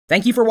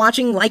Thank you for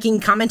watching,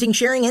 liking, commenting,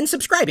 sharing, and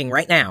subscribing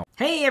right now.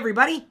 Hey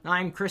everybody,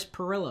 I'm Chris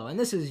Pirillo, and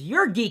this is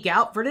your Geek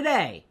Out for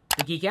today.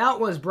 The Geek Out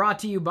was brought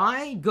to you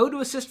by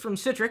GoToAssist from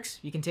Citrix.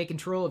 You can take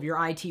control of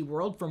your IT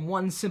world from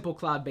one simple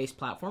cloud-based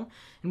platform.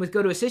 And with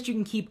GoToAssist, you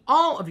can keep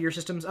all of your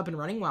systems up and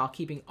running while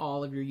keeping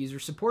all of your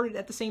users supported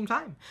at the same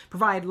time.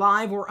 Provide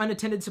live or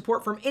unattended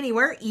support from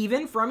anywhere,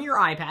 even from your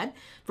iPad.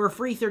 For a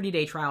free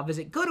 30-day trial,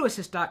 visit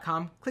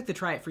GoToAssist.com, click the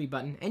Try It Free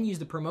button, and use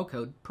the promo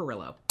code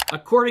Pirillo.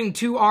 According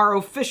to our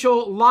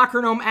official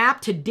LockerGnome app,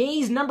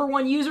 today's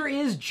 #1 user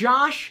is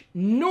Josh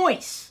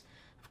Noyce.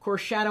 Of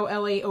course, Shadow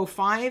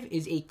LA05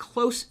 is a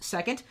close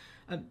second.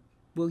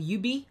 Will you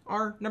be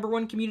our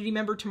 #1 community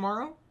member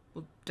tomorrow?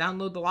 Well,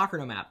 download the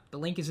LockerGnome app. The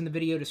link is in the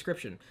video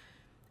description.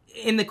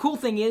 And the cool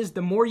thing is,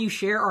 the more you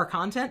share our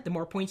content, the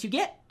more points you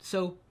get.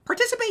 So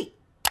participate.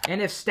 And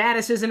if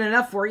status isn't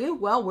enough for you,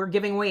 well, we're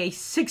giving away a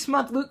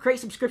 6-month Loot Crate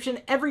subscription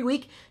every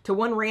week to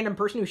one random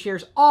person who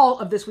shares all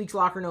of this week's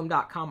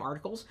LockerGnome.com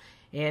articles.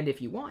 And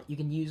if you want, you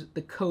can use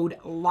the code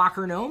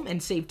LockerGnome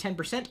and save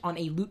 10% on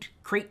a Loot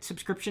Crate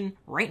subscription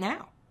right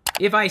now.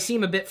 If I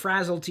seem a bit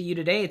frazzled to you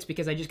today, it's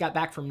because I just got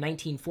back from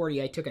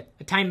 1940. I took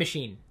a time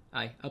machine.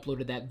 I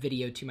uploaded that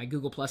video to my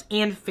Google Plus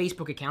and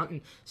Facebook account,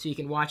 and so you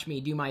can watch me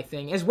do my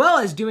thing, as well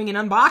as doing an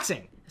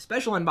unboxing, a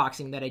special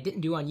unboxing that I didn't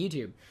do on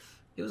YouTube.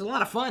 It was a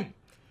lot of fun.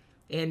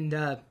 And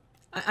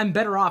I'm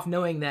better off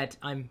knowing that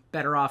I'm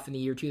better off in the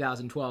year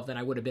 2012 than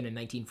I would have been in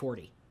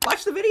 1940.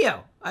 Watch the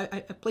video. I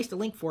placed a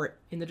link for it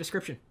in the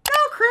description. No,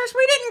 Chris,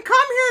 we didn't come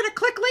here to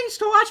click links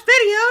to watch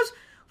videos.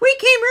 We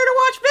came here to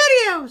watch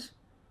videos.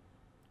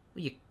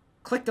 Well, you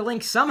clicked the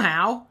link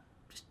somehow.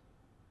 Just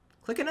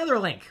click another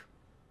link.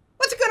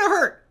 What's it gonna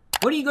hurt?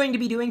 What are you going to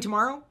be doing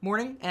tomorrow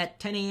morning at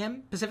 10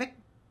 a.m. Pacific?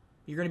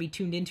 You're going to be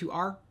tuned into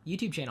our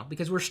YouTube channel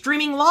because we're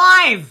streaming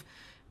live.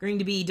 We're going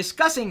to be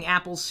discussing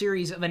Apple's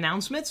series of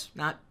announcements,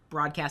 not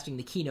broadcasting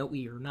the keynote.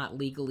 We are not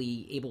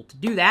legally able to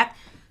do that.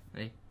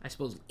 I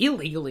suppose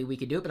illegally we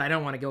could do it, but I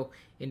don't want to go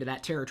into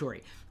that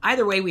territory.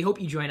 Either way, we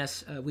hope you join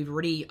us. We've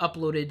already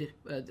uploaded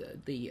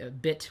the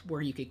bit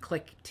where you could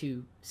click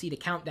to see the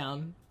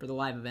countdown for the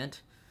live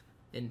event,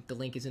 and the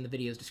link is in the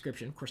video's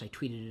description. Of course, I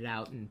tweeted it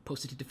out and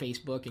posted it to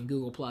Facebook and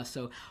Google+,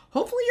 so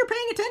hopefully you're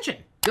paying attention.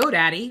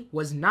 GoDaddy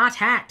was not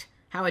hacked.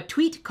 How a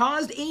tweet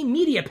caused a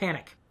media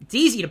panic. It's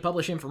easy to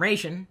publish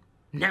information.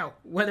 Now,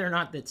 whether or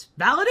not that's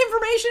valid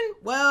information,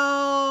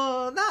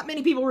 well, not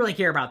many people really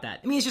care about that.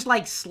 I mean, it's just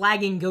like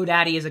slagging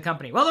GoDaddy as a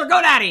company. Well, they're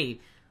GoDaddy!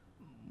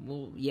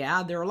 Well,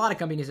 yeah, there are a lot of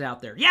companies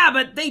out there. Yeah,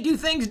 but they do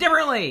things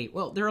differently!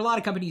 Well, there are a lot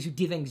of companies who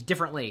do things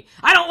differently.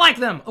 I don't like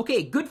them!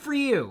 Okay, good for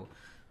you.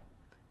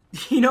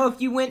 You know,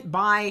 if you went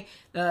by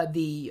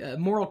the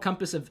moral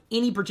compass of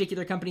any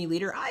particular company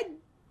leader, I'd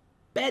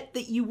bet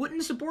that you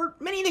wouldn't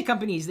support many of the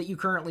companies that you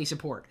currently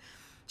support.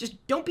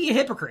 Just don't be a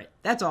hypocrite,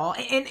 that's all.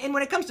 And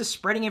when it comes to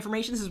spreading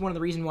information, this is one of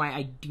the reasons why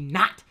I do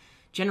not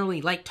generally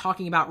like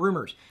talking about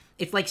rumors.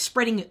 It's like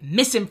spreading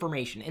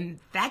misinformation, and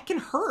that can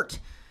hurt.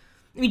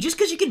 I mean, just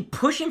because you can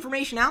push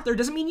information out there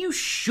doesn't mean you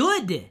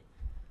should.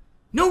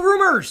 No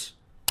rumors!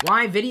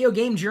 Why video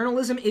game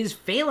journalism is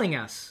failing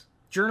us.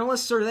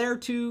 Journalists are there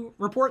to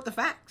report the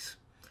facts.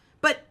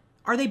 But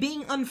are they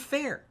being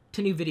unfair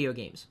to new video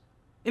games?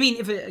 I mean,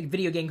 if a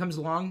video game comes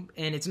along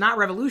and it's not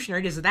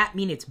revolutionary, does that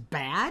mean it's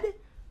bad?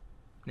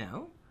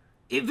 No.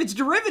 If it's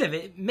derivative,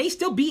 it may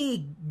still be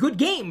a good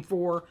game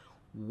for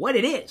what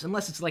it is,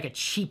 unless it's like a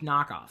cheap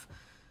knockoff.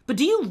 But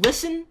do you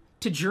listen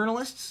to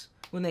journalists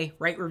when they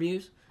write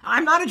reviews?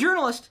 I'm not a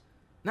journalist.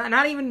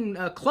 Not even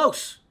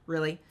close,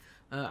 really.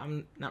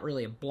 I'm not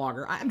really a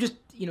blogger. I'm just,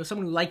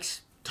 someone who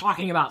likes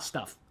talking about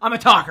stuff. I'm a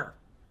talker.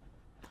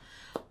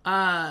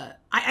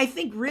 I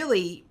think,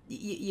 really,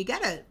 you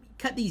gotta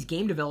cut these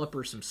game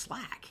developers some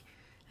slack.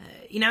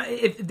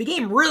 If the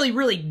game really,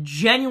 really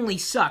genuinely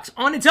sucks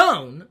on its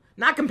own,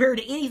 not compared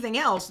to anything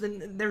else,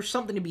 then there's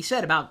something to be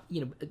said about,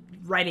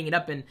 writing it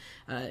up and,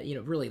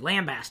 really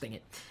lambasting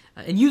it.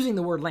 And using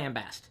the word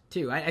lambast,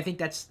 too. I think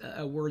that's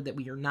a word that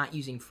we are not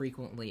using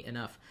frequently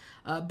enough.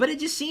 But it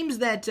just seems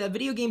that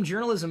video game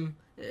journalism,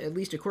 at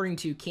least according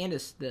to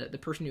Candace, the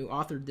person who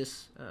authored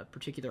this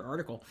particular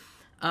article,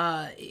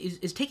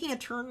 is taking a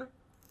turn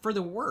for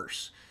the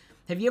worse.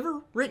 Have you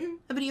ever written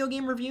a video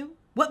game review?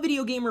 What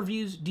video game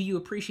reviews do you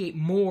appreciate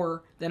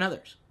more than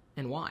others,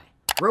 and why?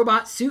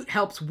 Robot suit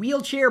helps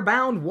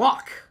wheelchair-bound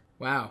walk.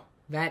 Wow,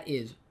 that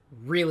is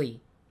really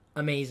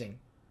amazing.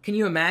 Can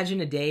you imagine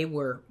a day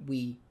where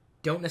we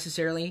don't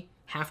necessarily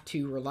have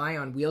to rely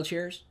on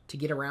wheelchairs to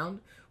get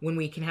around, when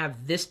we can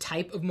have this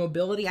type of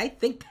mobility? I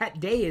think that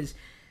day is,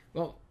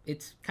 well,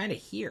 it's kind of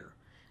here.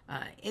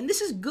 And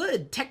this is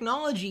good.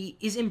 Technology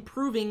is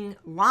improving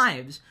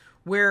lives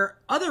where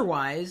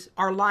otherwise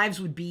our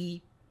lives would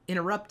be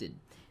interrupted.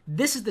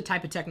 This is the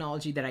type of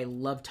technology that I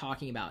love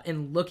talking about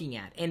and looking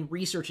at and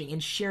researching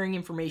and sharing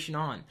information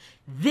on.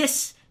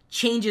 This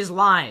changes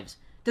lives.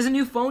 Does a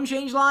new phone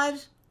change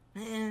lives?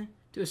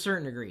 To a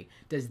certain degree.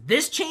 Does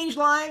this change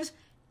lives?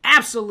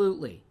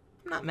 Absolutely.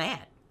 I'm not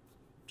mad.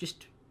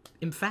 Just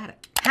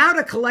emphatic. How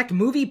to collect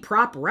movie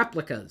prop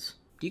replicas.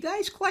 Do you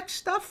guys collect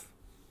stuff?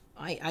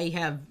 I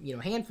have,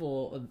 a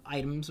handful of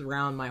items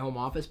around my home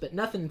office, but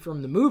nothing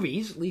from the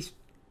movies, at least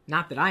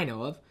not that I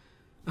know of.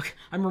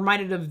 I'm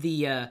reminded of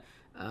the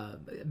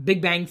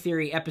Big Bang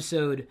Theory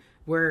episode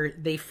where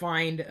they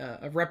find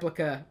a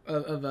replica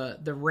of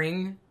the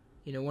ring,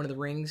 one of the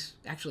rings.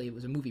 Actually, it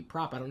was a movie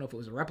prop. I don't know if it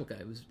was a replica.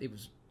 It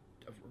was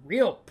a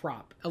real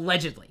prop,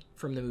 allegedly,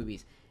 from the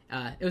movies.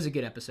 It was a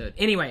good episode.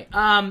 Anyway,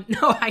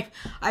 no,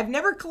 I've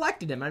never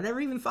collected them. I've never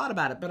even thought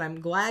about it, but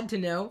I'm glad to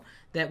know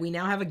that we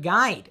now have a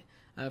guide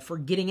for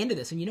getting into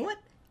this. And you know what?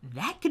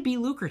 That could be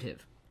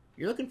lucrative.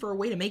 You're looking for a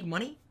way to make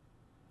money?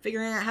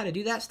 Figuring out how to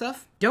do that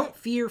stuff? Don't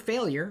fear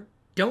failure.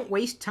 Don't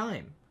waste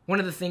time. One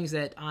of the things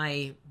that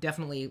I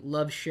definitely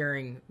love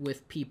sharing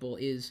with people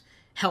is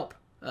help,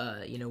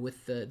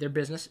 with their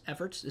business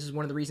efforts. This is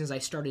one of the reasons I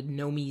started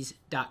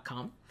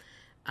nomies.com.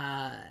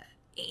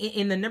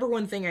 And the number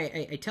one thing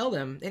I tell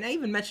them, and I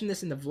even mentioned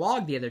this in the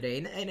vlog the other day,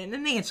 in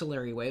an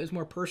ancillary way, it was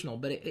more personal,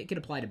 but it could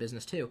apply to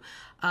business too.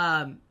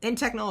 And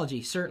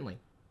technology, certainly.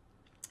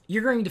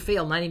 You're going to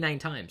fail 99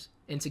 times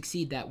and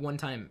succeed that one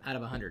time out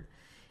of 100.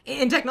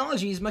 And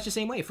technology is much the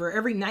same way. For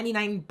every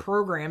 99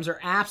 programs or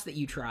apps that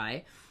you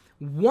try,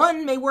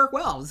 one may work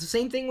well. It's the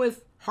same thing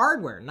with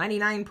hardware.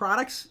 99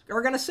 products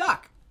are going to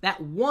suck. That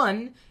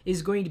one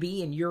is going to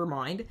be, in your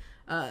mind,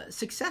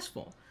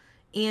 successful.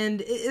 And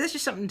that's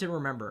just something to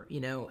remember.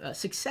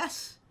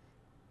 Success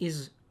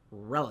is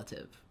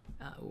relative.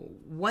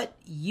 What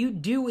you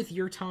do with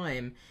your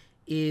time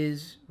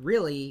is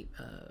really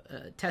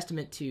a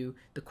testament to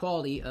the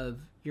quality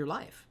of your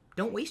life.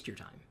 Don't waste your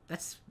time.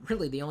 That's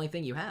really the only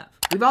thing you have.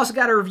 We've also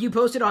got a review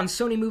posted on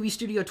Sony Movie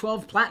Studio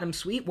 12 Platinum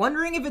Suite.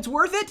 Wondering if it's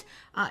worth it?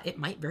 It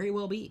might very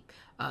well be.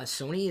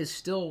 Sony is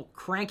still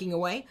cranking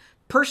away.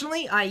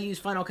 Personally, I use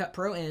Final Cut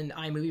Pro and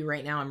iMovie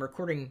right now. I'm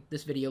recording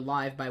this video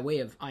live by way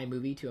of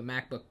iMovie to a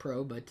MacBook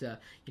Pro, but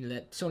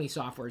that Sony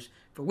software's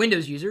for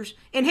Windows users.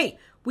 And hey,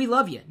 we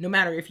love you, no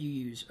matter if you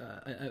use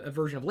a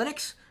version of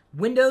Linux,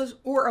 Windows,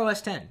 or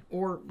OS X,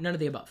 or none of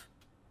the above.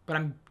 But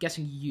I'm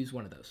guessing you use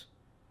one of those.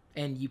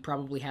 And you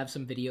probably have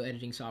some video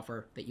editing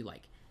software that you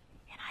like.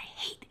 And I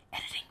hate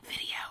editing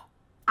video.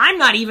 I'm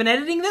not even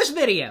editing this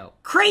video.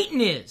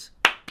 Creighton is.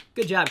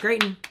 Good job,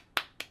 Creighton.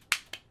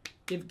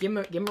 Give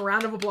him a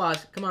round of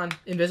applause. Come on,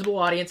 invisible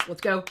audience.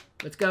 Let's go.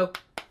 Let's go.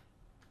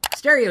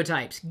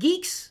 Stereotypes.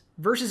 Geeks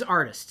versus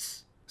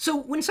artists. So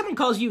when someone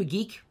calls you a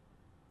geek,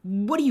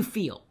 what do you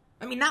feel?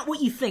 I mean, not what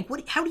you think.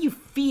 How do you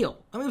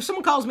feel? I mean, if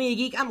someone calls me a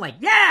geek, I'm like,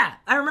 yeah!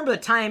 I remember the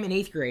time in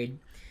 8th grade,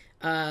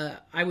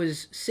 I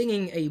was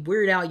singing a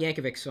Weird Al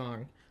Yankovic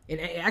song.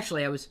 And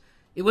actually, it was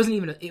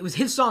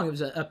his song. It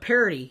was a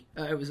parody.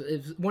 It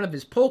was one of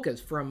his polkas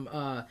from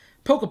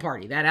Polka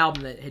Party, that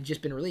album that had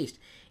just been released.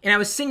 And I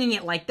was singing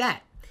it like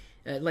that,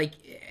 like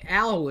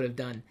Al would have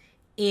done.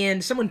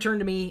 And someone turned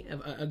to me,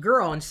 a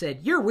girl, and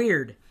said, "You're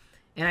weird."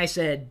 And I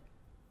said,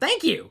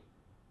 "Thank you."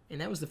 And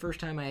that was the first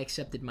time I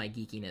accepted my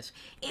geekiness.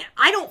 And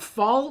I don't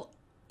fall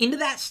into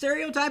that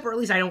stereotype, or at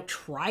least I don't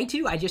try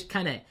to. I just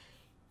kind of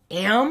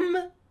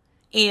am.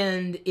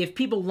 And if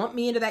people lump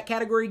me into that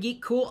category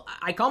geek, cool.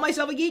 I call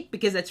myself a geek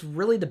because that's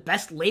really the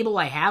best label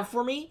I have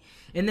for me.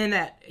 And then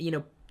that,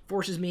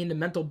 forces me into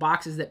mental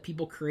boxes that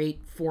people create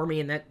for me,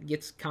 and that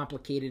gets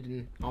complicated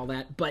and all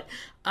that. But,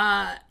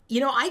 I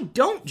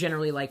don't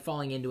generally like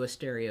falling into a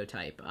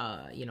stereotype.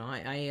 I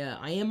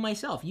am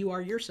myself. You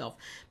are yourself.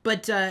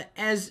 But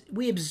as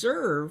we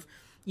observe,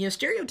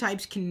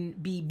 stereotypes can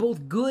be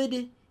both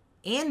good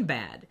and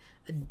bad.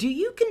 Do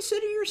you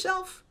consider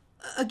yourself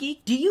a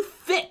geek? Do you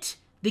fit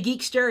the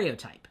geek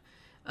stereotype?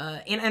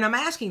 And I'm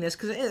asking this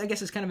because I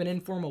guess it's kind of an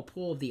informal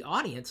poll of the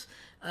audience.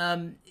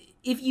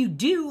 If you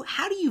do,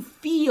 how do you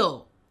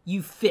feel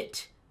you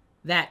fit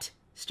that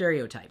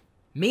stereotype?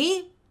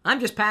 Me? I'm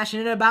just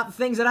passionate about the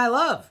things that I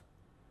love.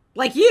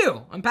 Like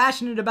you. I'm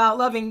passionate about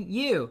loving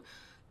you.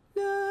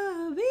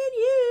 Loving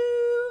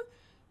you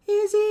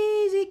is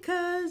easy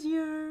 'cause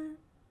you're...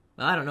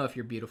 Well, I don't know if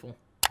you're beautiful.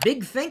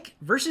 Big Think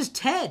versus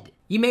TED.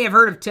 You may have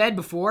heard of TED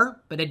before,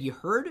 but had you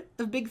heard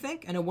of Big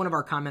Think? I know one of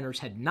our commenters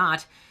had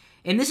not.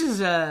 And this is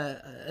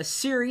a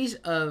series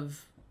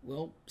of,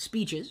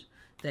 speeches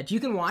that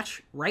you can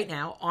watch right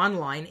now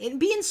online and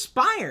be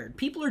inspired.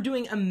 People are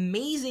doing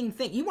amazing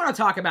things. You want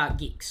to talk about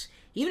geeks,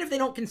 even if they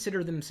don't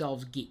consider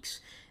themselves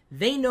geeks.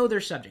 They know their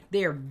subject.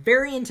 They are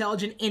very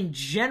intelligent and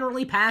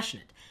generally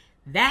passionate.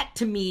 That,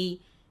 to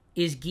me,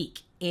 is geek.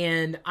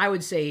 And I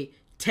would say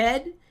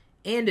TED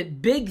and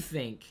Big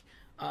Think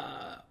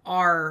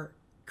are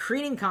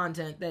creating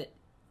content that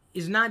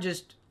is not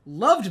just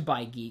loved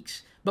by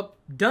geeks, but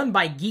done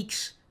by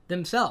geeks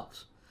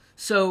themselves.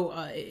 So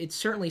it's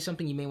certainly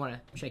something you may want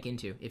to check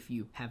into if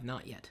you have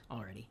not yet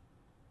already.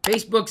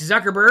 Facebook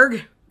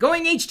Zuckerberg.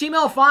 Going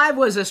HTML5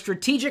 was a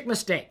strategic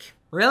mistake.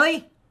 Really?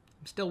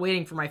 I'm still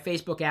waiting for my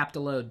Facebook app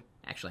to load.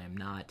 Actually, I'm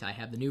not. I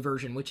have the new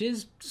version, which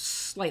is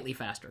slightly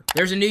faster.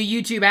 There's a new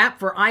YouTube app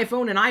for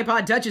iPhone and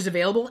iPod Touches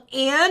available,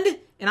 and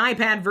an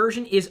iPad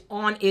version is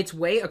on its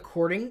way,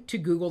 according to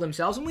Google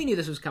themselves, and we knew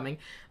this was coming.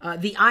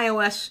 The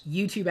iOS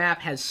YouTube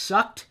app has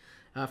sucked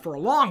for a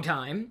long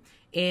time,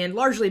 and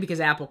largely because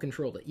Apple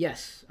controlled it.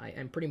 Yes,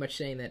 I'm pretty much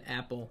saying that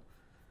Apple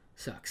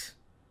sucks,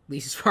 at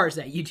least as far as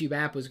that YouTube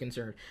app was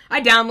concerned.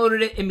 I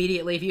downloaded it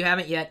immediately. If you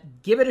haven't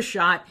yet, give it a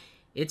shot.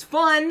 It's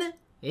fun.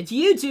 It's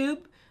YouTube.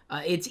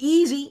 It's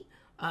easy,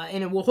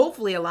 and it will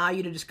hopefully allow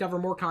you to discover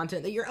more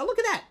content that you're, oh, look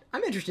at that.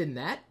 I'm interested in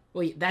that.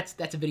 Well, that's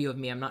a video of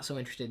me. I'm not so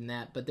interested in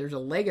that, but there's a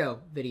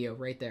Lego video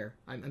right there.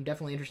 I'm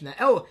definitely interested in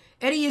that. Oh,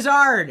 Eddie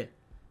Izzard.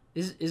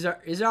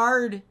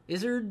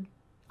 Izzard.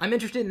 I'm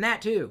interested in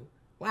that too.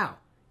 Wow.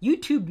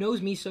 YouTube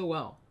knows me so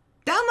well.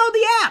 Download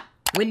the app.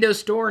 Windows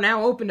Store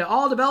now open to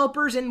all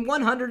developers in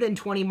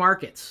 120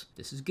 markets.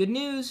 This is good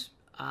news.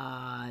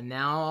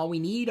 Now all we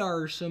need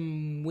are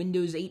some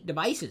Windows 8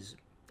 devices,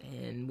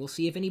 and we'll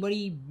see if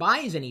anybody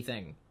buys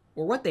anything,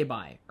 or what they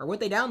buy, or what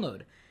they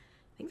download.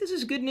 I think this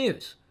is good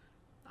news.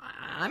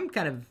 I'm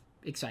kind of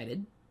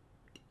excited.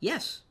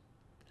 Yes,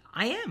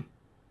 I am.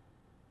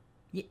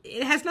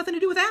 It has nothing to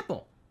do with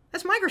Apple.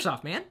 That's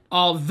Microsoft, man.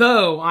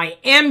 Although I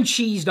am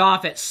cheesed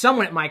off at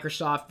someone at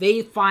Microsoft.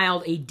 They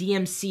filed a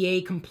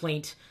DMCA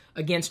complaint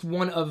against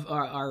one of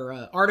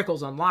our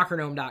articles on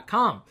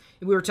lockergnome.com.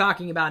 We were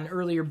talking about an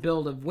earlier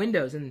build of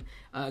Windows, and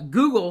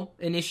Google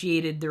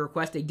initiated the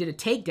request. They did a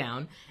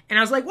takedown, and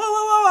I was like, whoa,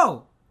 whoa, whoa,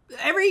 whoa.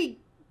 Every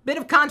bit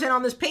of content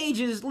on this page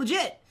is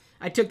legit.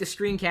 I took the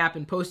screen cap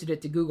and posted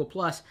it to Google+.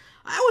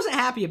 I wasn't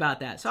happy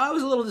about that, so I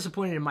was a little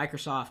disappointed in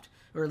Microsoft,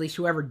 or at least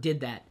whoever did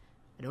that.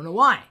 I don't know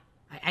why.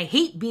 I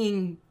hate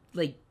being,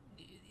 like,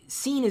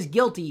 seen as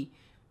guilty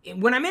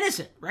when I'm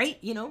innocent, right?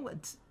 You know,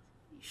 it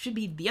should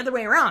be the other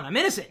way around. I'm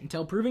innocent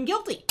until proven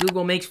guilty.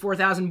 Google makes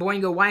 4,000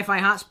 Boingo Wi-Fi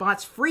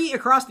hotspots free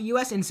across the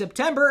U.S. in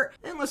September,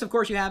 unless, of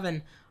course, you have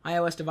an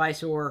iOS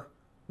device or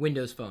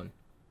Windows phone.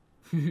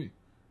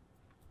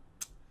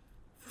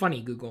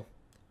 Funny, Google.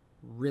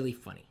 Really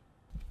funny.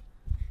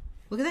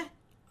 Look at that.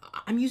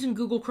 I'm using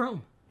Google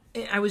Chrome.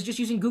 I was just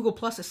using Google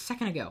Plus a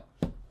second ago.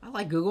 I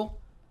like Google.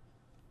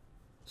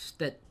 Just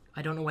that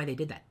I don't know why they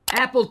did that.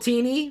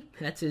 Appletini,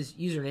 that's his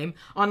username,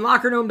 on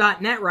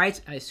lockergnome.net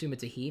writes, I assume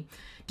it's a he,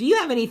 do you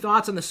have any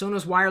thoughts on the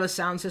Sonos wireless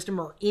sound system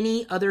or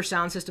any other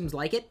sound systems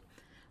like it?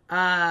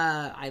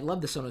 I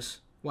love the Sonos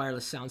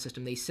wireless sound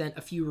system. They sent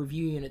a few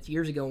review units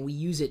years ago, and we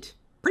use it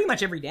pretty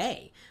much every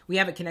day. We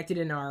have it connected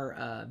in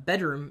our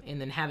bedroom and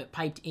then have it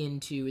piped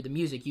into the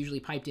music, usually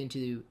piped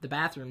into the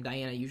bathroom.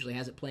 Diana usually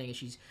has it playing as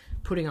she's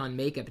putting on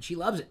makeup, and she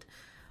loves it.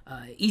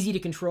 Easy to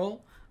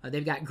control.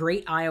 They've got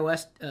great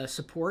iOS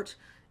support,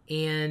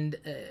 and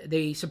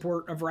they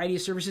support a variety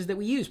of services that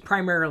we use,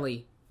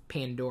 primarily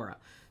Pandora.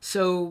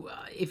 So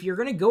if you're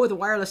going to go with a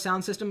wireless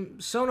sound system,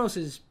 Sonos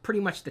is pretty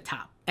much the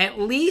top, at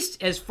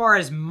least as far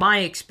as my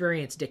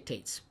experience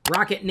dictates.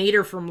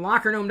 Rocketnater from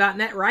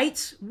lockergnome.net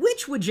writes,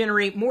 which would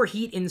generate more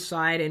heat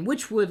inside and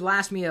which would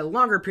last me a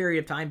longer period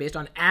of time based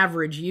on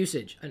average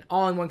usage, an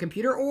all-in-one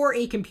computer or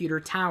a computer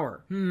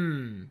tower?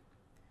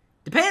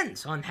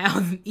 Depends on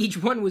how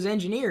each one was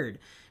engineered.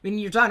 I mean,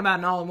 you're talking about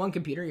an all-in-one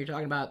computer. You're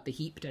talking about the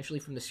heat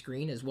potentially from the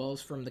screen as well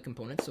as from the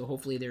components. So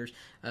hopefully there's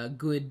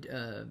good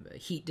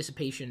heat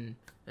dissipation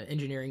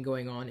engineering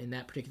going on in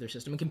that particular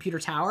system. A computer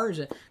tower is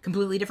a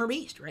completely different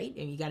beast, right?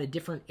 And you got a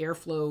different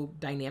airflow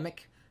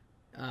dynamic.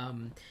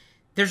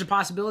 There's a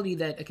possibility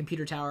that a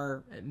computer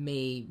tower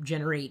may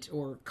generate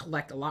or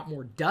collect a lot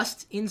more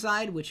dust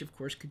inside, which of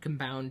course could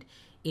compound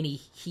any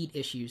heat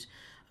issues.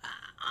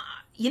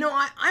 You know,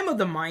 I'm of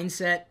the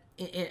mindset,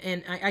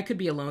 and I could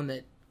be alone,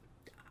 that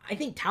I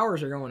think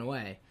towers are going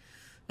away.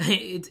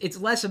 It's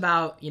less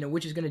about, you know,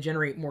 which is going to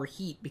generate more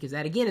heat, because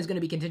that, again, is going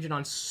to be contingent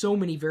on so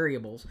many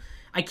variables.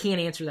 I can't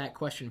answer that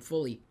question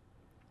fully.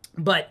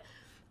 But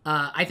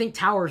I think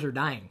towers are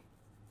dying.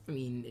 I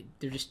mean,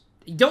 they're just...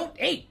 Don't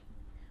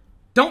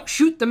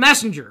shoot the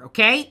messenger,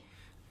 okay?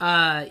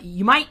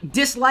 You might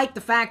dislike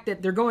the fact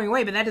that they're going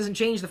away, but that doesn't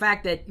change the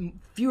fact that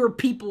fewer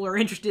people are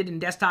interested in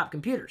desktop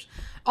computers.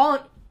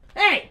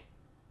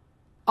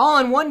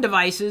 All-in-one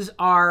devices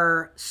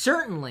are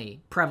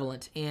certainly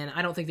prevalent, and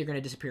I don't think they're going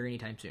to disappear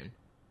anytime soon.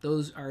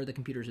 Those are the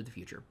computers of the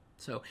future.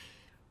 So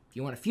if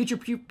you want to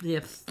future-proof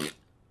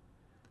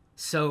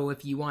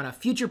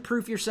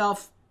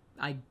yourself,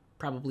 I'd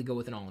probably go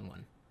with an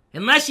all-in-one.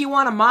 Unless you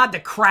want to mod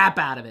the crap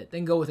out of it,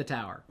 then go with a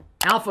tower.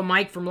 Alpha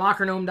Mike from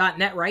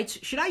lockergnome.net writes,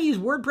 should I use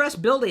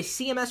WordPress, build a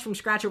CMS from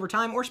scratch over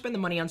time, or spend the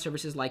money on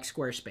services like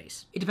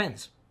Squarespace? It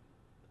depends.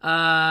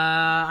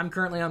 I'm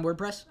currently on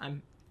WordPress.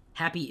 I'm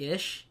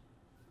happy-ish.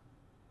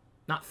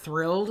 Not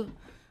thrilled.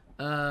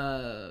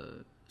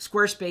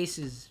 Squarespace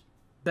is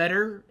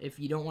better if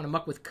you don't want to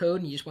muck with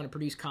code and you just want to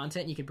produce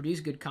content. You can produce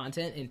good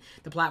content, and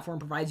the platform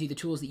provides you the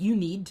tools that you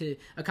need to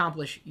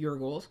accomplish your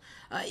goals.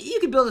 You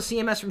could build a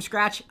CMS from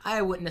scratch.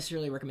 I wouldn't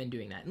necessarily recommend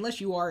doing that unless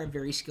you are a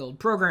very skilled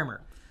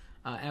programmer.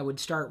 I would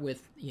start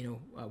with,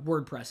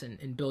 WordPress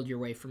and build your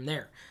way from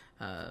there.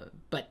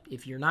 But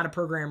if you're not a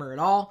programmer at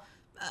all,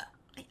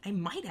 I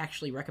might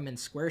actually recommend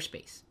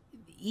Squarespace,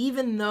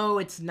 even though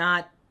it's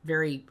not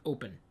very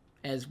open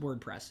as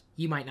WordPress.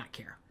 You might not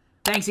care.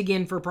 Thanks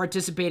again for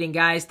participating,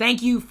 guys.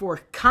 Thank you for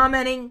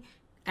commenting,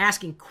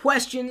 asking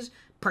questions,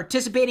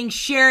 participating,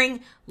 sharing,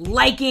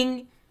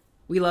 liking.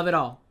 We love it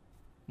all.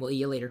 We'll see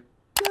you later.